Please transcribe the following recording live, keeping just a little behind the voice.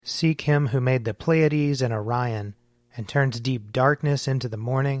Seek him who made the Pleiades and Orion, and turns deep darkness into the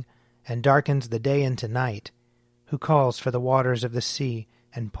morning, and darkens the day into night, who calls for the waters of the sea,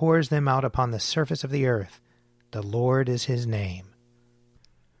 and pours them out upon the surface of the earth. The Lord is his name.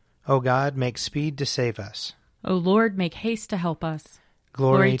 O God, make speed to save us. O Lord, make haste to help us.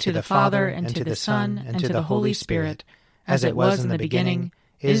 Glory to the Father, and to the Son, and to the Holy Spirit, as it was in the beginning,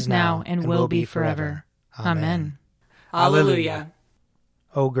 is now, and will be forever. Amen. Alleluia.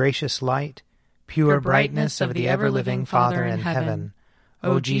 O gracious light, pure brightness of the ever-living Father in heaven,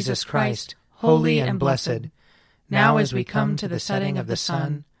 O Jesus Christ, holy and blessed, now as we come to the setting of the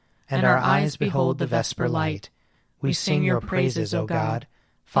sun, and our eyes behold the vesper light, we sing your praises, O God,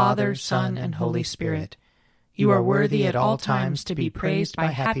 Father, Son, and Holy Spirit. You are worthy at all times to be praised by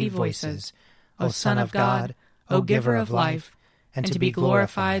happy voices, O Son of God, O Giver of life, and to be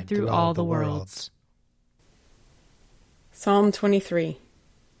glorified through all the worlds. Psalm 23.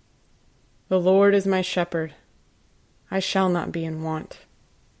 The Lord is my shepherd. I shall not be in want.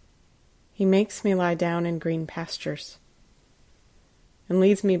 He makes me lie down in green pastures and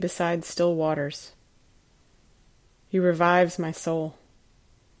leads me beside still waters. He revives my soul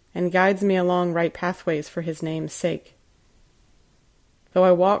and guides me along right pathways for his name's sake. Though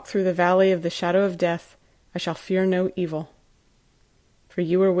I walk through the valley of the shadow of death, I shall fear no evil. For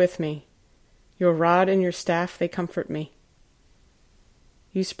you are with me. Your rod and your staff, they comfort me.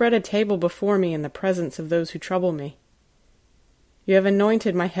 You spread a table before me in the presence of those who trouble me. You have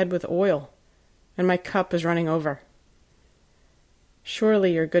anointed my head with oil, and my cup is running over.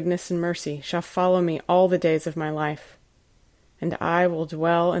 Surely your goodness and mercy shall follow me all the days of my life, and I will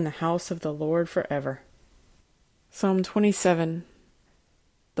dwell in the house of the Lord forever. Psalm 27.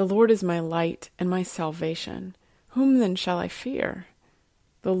 The Lord is my light and my salvation. Whom then shall I fear?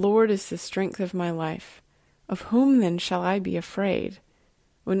 The Lord is the strength of my life. Of whom then shall I be afraid?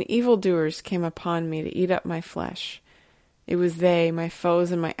 When evildoers came upon me to eat up my flesh, it was they, my foes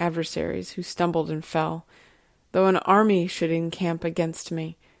and my adversaries, who stumbled and fell. Though an army should encamp against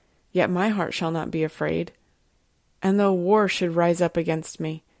me, yet my heart shall not be afraid. And though war should rise up against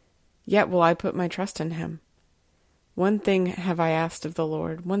me, yet will I put my trust in him. One thing have I asked of the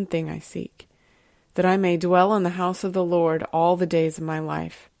Lord, one thing I seek, that I may dwell in the house of the Lord all the days of my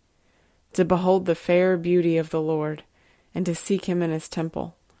life, to behold the fair beauty of the Lord, and to seek him in his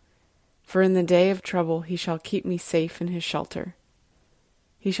temple. For in the day of trouble he shall keep me safe in his shelter.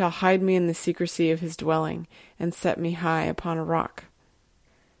 He shall hide me in the secrecy of his dwelling, and set me high upon a rock.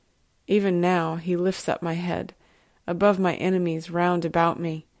 Even now he lifts up my head, above my enemies round about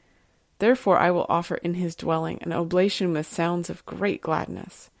me. Therefore I will offer in his dwelling an oblation with sounds of great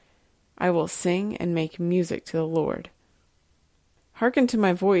gladness. I will sing and make music to the Lord. Hearken to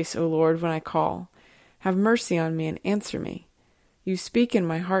my voice, O Lord, when I call. Have mercy on me and answer me. You speak in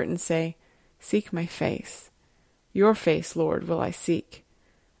my heart and say, Seek my face. Your face, Lord, will I seek.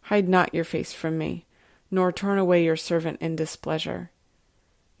 Hide not your face from me, nor turn away your servant in displeasure.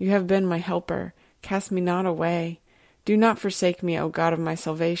 You have been my helper. Cast me not away. Do not forsake me, O God of my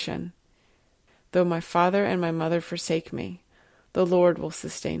salvation. Though my father and my mother forsake me, the Lord will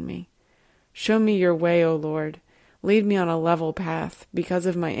sustain me. Show me your way, O Lord. Lead me on a level path because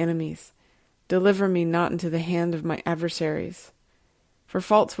of my enemies. Deliver me not into the hand of my adversaries. For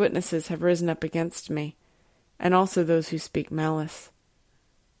false witnesses have risen up against me, and also those who speak malice.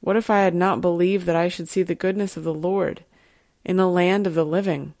 What if I had not believed that I should see the goodness of the Lord in the land of the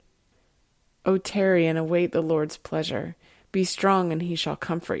living? O tarry and await the Lord's pleasure. Be strong, and he shall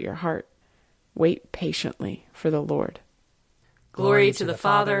comfort your heart. Wait patiently for the Lord. Glory to the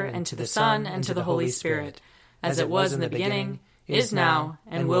Father, and to the Son, and to the Holy Spirit, as it was in the beginning, is now,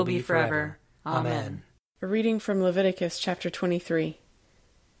 and will be forever. Amen. A reading from Leviticus chapter 23.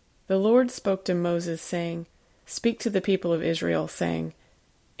 The Lord spoke to Moses, saying, Speak to the people of Israel, saying,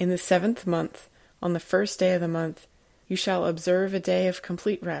 In the 7th month, on the 1st day of the month, you shall observe a day of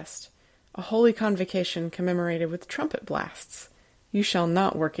complete rest, a holy convocation commemorated with trumpet blasts. You shall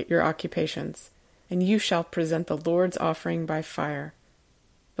not work at your occupations, and you shall present the Lord's offering by fire.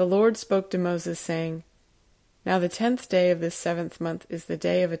 The Lord spoke to Moses, saying, Now the 10th day of this 7th month is the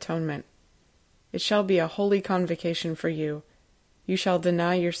day of atonement. It shall be a holy convocation for you. You shall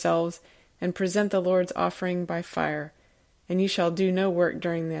deny yourselves and present the Lord's offering by fire, and you shall do no work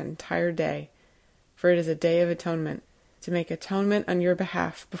during the entire day, for it is a day of atonement, to make atonement on your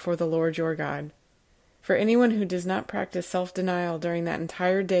behalf before the Lord your God. For anyone who does not practice self-denial during that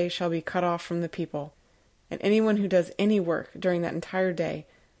entire day shall be cut off from the people, and anyone who does any work during that entire day,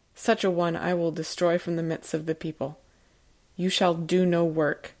 such a one I will destroy from the midst of the people. You shall do no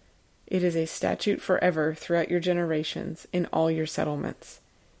work. It is a statute forever throughout your generations in all your settlements.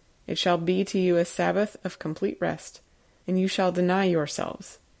 It shall be to you a Sabbath of complete rest, and you shall deny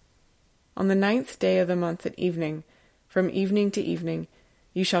yourselves. On the 9th day of the month at evening, from evening to evening,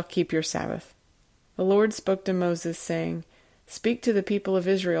 you shall keep your Sabbath. The Lord spoke to Moses, saying, Speak to the people of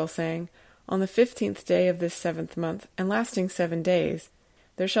Israel, saying, On the 15th day of this 7th month, and lasting 7 days,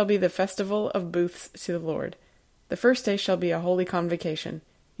 there shall be the festival of booths to the Lord. The first day shall be a holy convocation.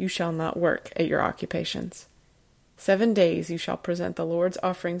 You shall not work at your occupations. 7 days you shall present the Lord's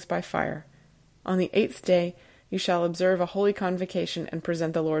offerings by fire. On the 8th day you shall observe a holy convocation and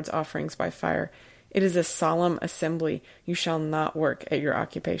present the Lord's offerings by fire. It is a solemn assembly. You shall not work at your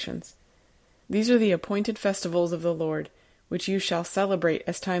occupations. These are the appointed festivals of the Lord, which you shall celebrate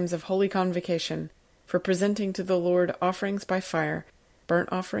as times of holy convocation, for presenting to the Lord offerings by fire, burnt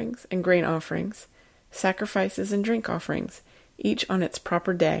offerings and grain offerings, sacrifices and drink offerings, each on its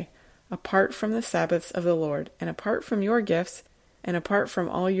proper day, apart from the Sabbaths of the Lord, and apart from your gifts, and apart from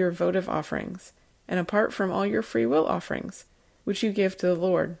all your votive offerings, and apart from all your free will offerings, which you give to the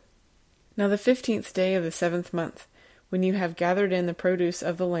Lord. Now the 15th day of the 7th month, when you have gathered in the produce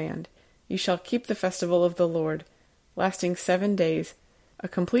of the land, you shall keep the festival of the Lord, lasting 7 days, a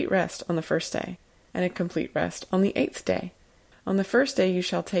complete rest on the first day, and a complete rest on the 8th day. On the first day you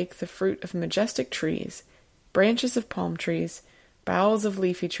shall take the fruit of majestic trees, branches of palm trees, boughs of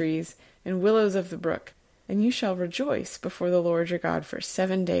leafy trees, and willows of the brook, and you shall rejoice before the Lord your God for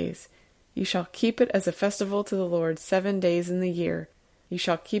 7 days. You shall keep it as a festival to the Lord 7 days in the year. You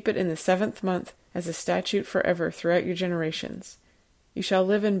shall keep it in the 7th month as a statute forever throughout your generations. You shall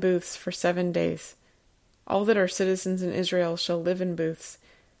live in booths for 7 days. All that are citizens in Israel shall live in booths,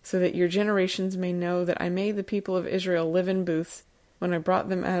 so that your generations may know that I made the people of Israel live in booths when I brought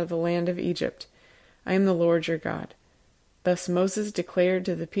them out of the land of Egypt. I am the Lord your God. Thus Moses declared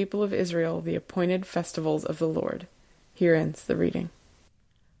to the people of Israel the appointed festivals of the Lord. Here ends the reading.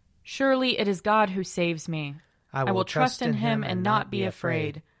 Surely it is God who saves me. I will trust in him and not be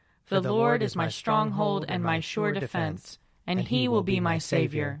afraid. For the Lord is my stronghold and my sure defense, and he will be my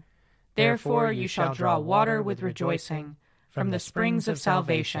Savior. Therefore you shall draw water with rejoicing from the springs of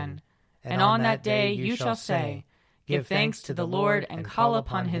salvation. And on that day you shall say, Give thanks to the Lord and call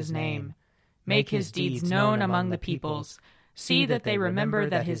upon his name. Make his deeds known among the peoples. See that they remember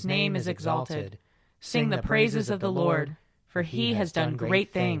that his name is exalted. Sing the praises of the Lord, for he has done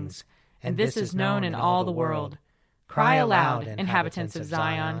great things, and this is known in all the world. Cry aloud, inhabitants of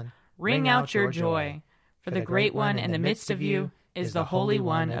Zion, ring out your joy, for the great one in the midst of you is the Holy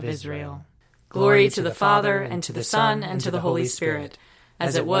One of Israel. Glory to the Father, and to the Son, and to the Holy Spirit,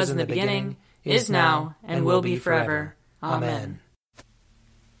 as it was in the beginning, is now, and will be forever. Amen.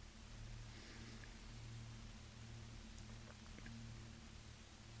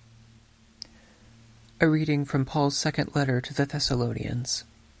 A reading from Paul's second letter to the Thessalonians.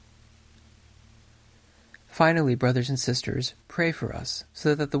 Finally, brothers and sisters, pray for us,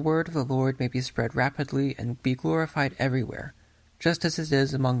 so that the word of the Lord may be spread rapidly and be glorified everywhere, just as it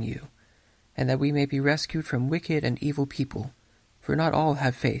is among you, and that we may be rescued from wicked and evil people, for not all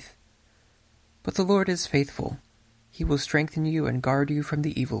have faith. But the Lord is faithful. He will strengthen you and guard you from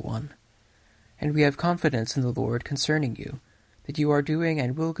the evil one. And we have confidence in the Lord concerning you, that you are doing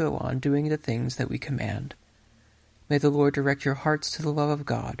and will go on doing the things that we command. May the Lord direct your hearts to the love of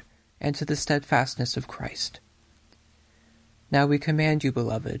God and to the steadfastness of Christ. Now we command you,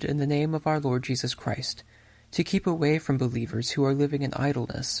 beloved, in the name of our Lord Jesus Christ, to keep away from believers who are living in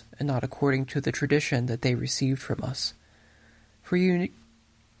idleness and not according to the tradition that they received from us. For you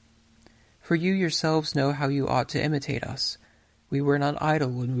yourselves know how you ought to imitate us. We were not idle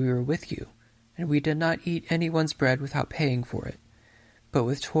when we were with you, and we did not eat anyone's bread without paying for it. But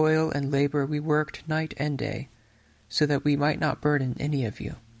with toil and labor we worked night and day, so that we might not burden any of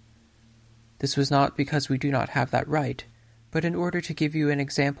you. This was not because we do not have that right, but in order to give you an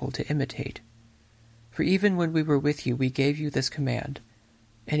example to imitate. For even when we were with you we gave you this command,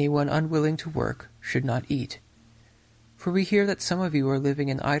 anyone unwilling to work should not eat. For we hear that some of you are living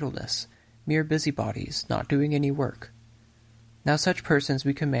in idleness, mere busybodies, not doing any work. Now such persons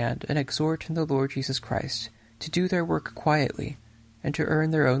we command and exhort in the Lord Jesus Christ to do their work quietly and to earn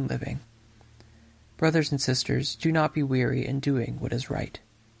their own living. Brothers and sisters, do not be weary in doing what is right.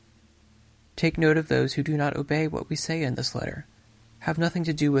 Take note of those who do not obey what we say in this letter. Have nothing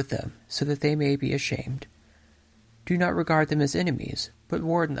to do with them, so that they may be ashamed. Do not regard them as enemies, but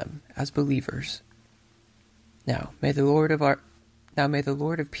warn them as believers. Now may the Lord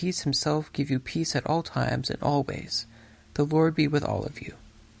of peace himself give you peace at all times and always. The Lord be with all of you.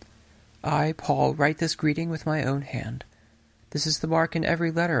 I, Paul, write this greeting with my own hand. This is the mark in every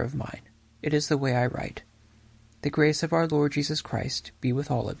letter of mine. It is the way I write. The grace of our Lord Jesus Christ be with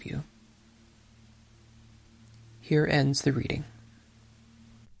all of you. Here ends the reading.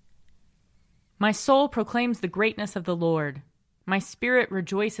 My soul proclaims the greatness of the Lord. My spirit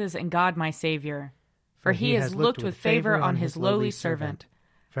rejoices in God my Savior. For he has looked with favor on his lowly servant.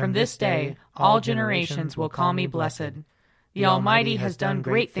 From this day all generations will call me blessed. The Almighty has done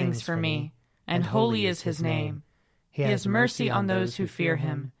great things for me, and holy is his name. He has mercy on those who fear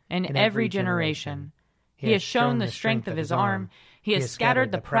him, in every generation. He has shown the strength of his arm. He has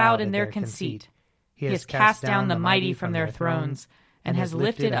scattered the proud in their conceit. He has cast down the mighty from their thrones, and has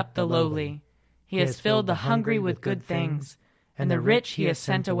lifted up the lowly. He has filled the hungry with good things, and the rich he has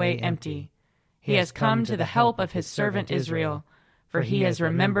sent away empty. He has come to the help of his servant Israel, for he has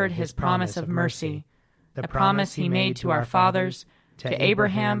remembered his promise of mercy, the promise he made to our fathers, to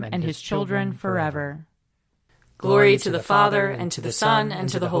Abraham and his children forever. Glory to the Father, and to the Son, and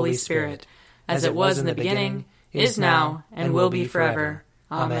to the Holy Spirit, as it was in the beginning, is now, and will be forever.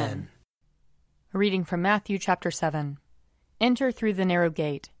 Amen. A reading from Matthew chapter 7. Enter through the narrow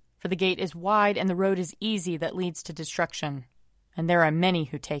gate, for the gate is wide and the road is easy that leads to destruction, and there are many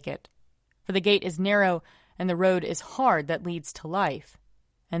who take it. For the gate is narrow and the road is hard that leads to life,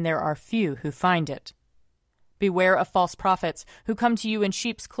 and there are few who find it. Beware of false prophets who come to you in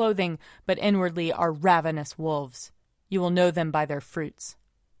sheep's clothing, but inwardly are ravenous wolves. You will know them by their fruits.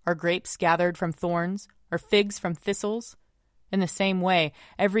 Are grapes gathered from thorns, or figs from thistles? In the same way,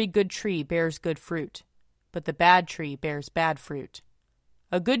 every good tree bears good fruit, but the bad tree bears bad fruit.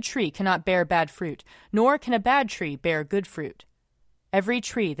 A good tree cannot bear bad fruit, nor can a bad tree bear good fruit. Every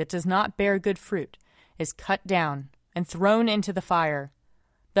tree that does not bear good fruit is cut down and thrown into the fire.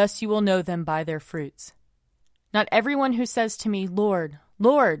 Thus you will know them by their fruits. Not everyone who says to me, Lord,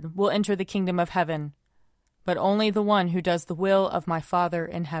 Lord, will enter the kingdom of heaven, but only the one who does the will of my Father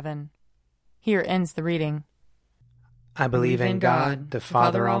in heaven. Here ends the reading. I believe in God, the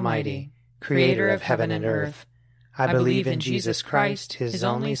Father Almighty, creator of heaven and earth. I believe in Jesus Christ, his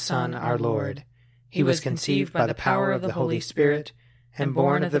only Son, our Lord. He was conceived by the power of the Holy Spirit and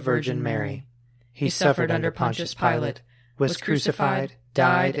born of the Virgin Mary. He suffered under Pontius Pilate, was crucified,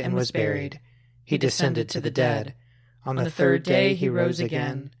 died, and was buried. He descended to the dead. On the third day he rose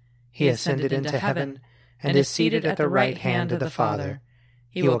again. He ascended into heaven and is seated at the right hand of the Father.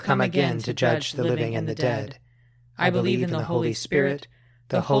 He will come again to judge the living and the dead. I believe in the Holy Spirit,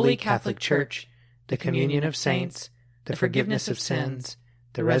 the Holy Catholic Church, the communion of saints, the forgiveness of sins,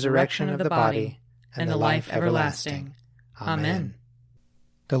 the resurrection of the body, and the life everlasting. Amen.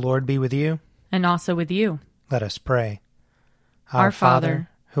 The Lord be with you. And also with you. Let us pray. Our Father,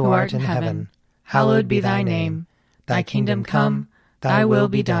 who art in heaven, hallowed be thy name. Thy kingdom come, thy will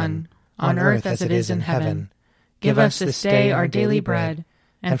be done, on earth as it is in heaven. Give us this day our daily bread,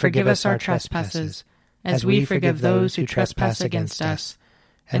 and forgive us our trespasses, as we forgive those who trespass against us.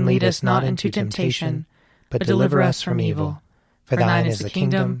 And lead us not into temptation, but deliver us from evil. For thine is the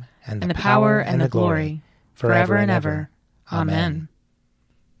kingdom, and the power, and the glory, forever and ever. Amen.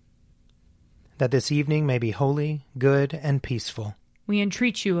 That this evening may be holy, good, and peaceful. We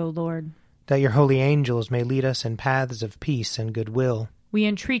entreat you, O Lord. That your holy angels may lead us in paths of peace and goodwill. We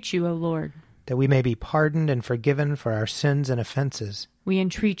entreat you, O Lord. That we may be pardoned and forgiven for our sins and offenses. We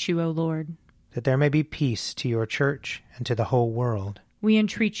entreat you, O Lord. That there may be peace to your church and to the whole world. We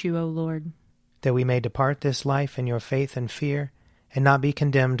entreat you, O Lord. That we may depart this life in your faith and fear, and not be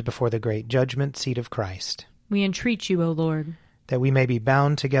condemned before the great judgment seat of Christ. We entreat you, O Lord. That we may be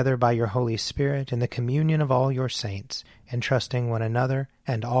bound together by your Holy Spirit in the communion of all your saints, entrusting one another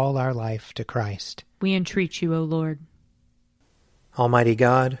and all our life to Christ. We entreat you, O Lord. Almighty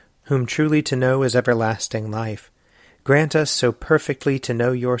God, whom truly to know is everlasting life, grant us so perfectly to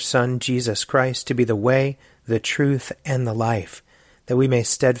know your Son, Jesus Christ, to be the way, the truth, and the life, that we may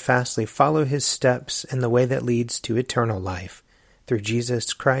steadfastly follow his steps in the way that leads to eternal life, through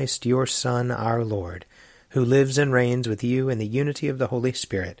Jesus Christ, your Son, our Lord, who lives and reigns with you in the unity of the Holy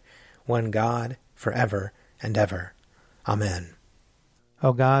Spirit, one God, forever and ever. Amen.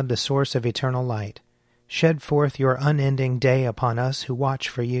 O God, the source of eternal light, shed forth your unending day upon us who watch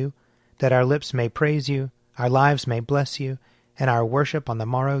for you, that our lips may praise you, our lives may bless you, and our worship on the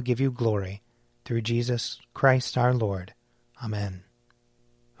morrow give you glory, through Jesus Christ our Lord. Amen.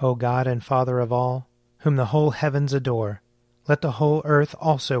 O God and Father of all, whom the whole heavens adore, let the whole earth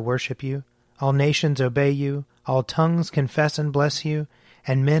also worship you, all nations obey you, all tongues confess and bless you,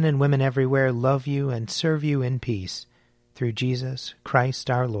 and men and women everywhere love you and serve you in peace, through Jesus Christ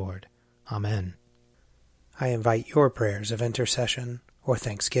our Lord. Amen. I invite your prayers of intercession or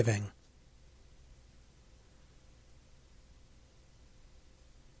thanksgiving.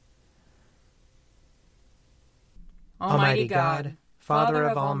 Almighty God, Father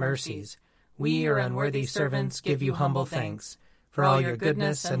of all mercies, we, your unworthy servants, give you humble thanks for all your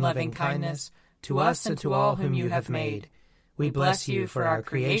goodness and loving kindness to us and to all whom you have made. We bless you for our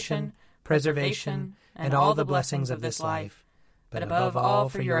creation, preservation, and all the blessings of this life, but above all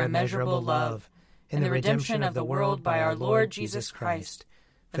for your immeasurable love in the redemption of the world by our Lord Jesus Christ,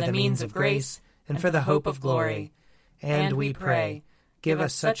 for the means of grace and for the hope of glory. And we pray, give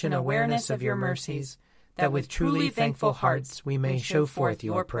us such an awareness of your mercies that with truly thankful hearts we may show forth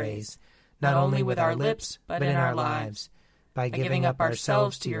your praise, not only with our lips but in our lives, by giving up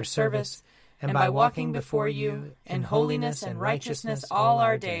ourselves to your service and by walking before you in holiness and righteousness all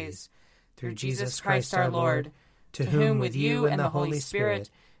our days, through Jesus Christ our Lord, to whom with you and the Holy Spirit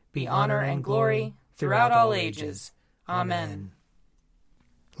be honor and glory throughout all ages. Amen.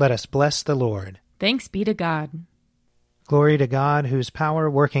 Let us bless the Lord. Thanks be to God. Glory to God, whose power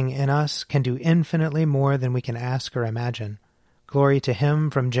working in us can do infinitely more than we can ask or imagine. Glory to him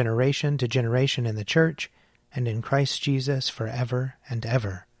from generation to generation in the Church and in Christ Jesus forever and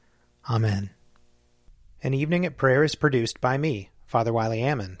ever. Amen. An Evening at Prayer is produced by me, Father Wiley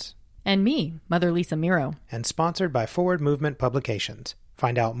Ammons. And me, Mother Lisa Miro. And sponsored by Forward Movement Publications.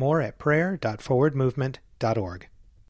 Find out more at prayer.forwardmovement.org.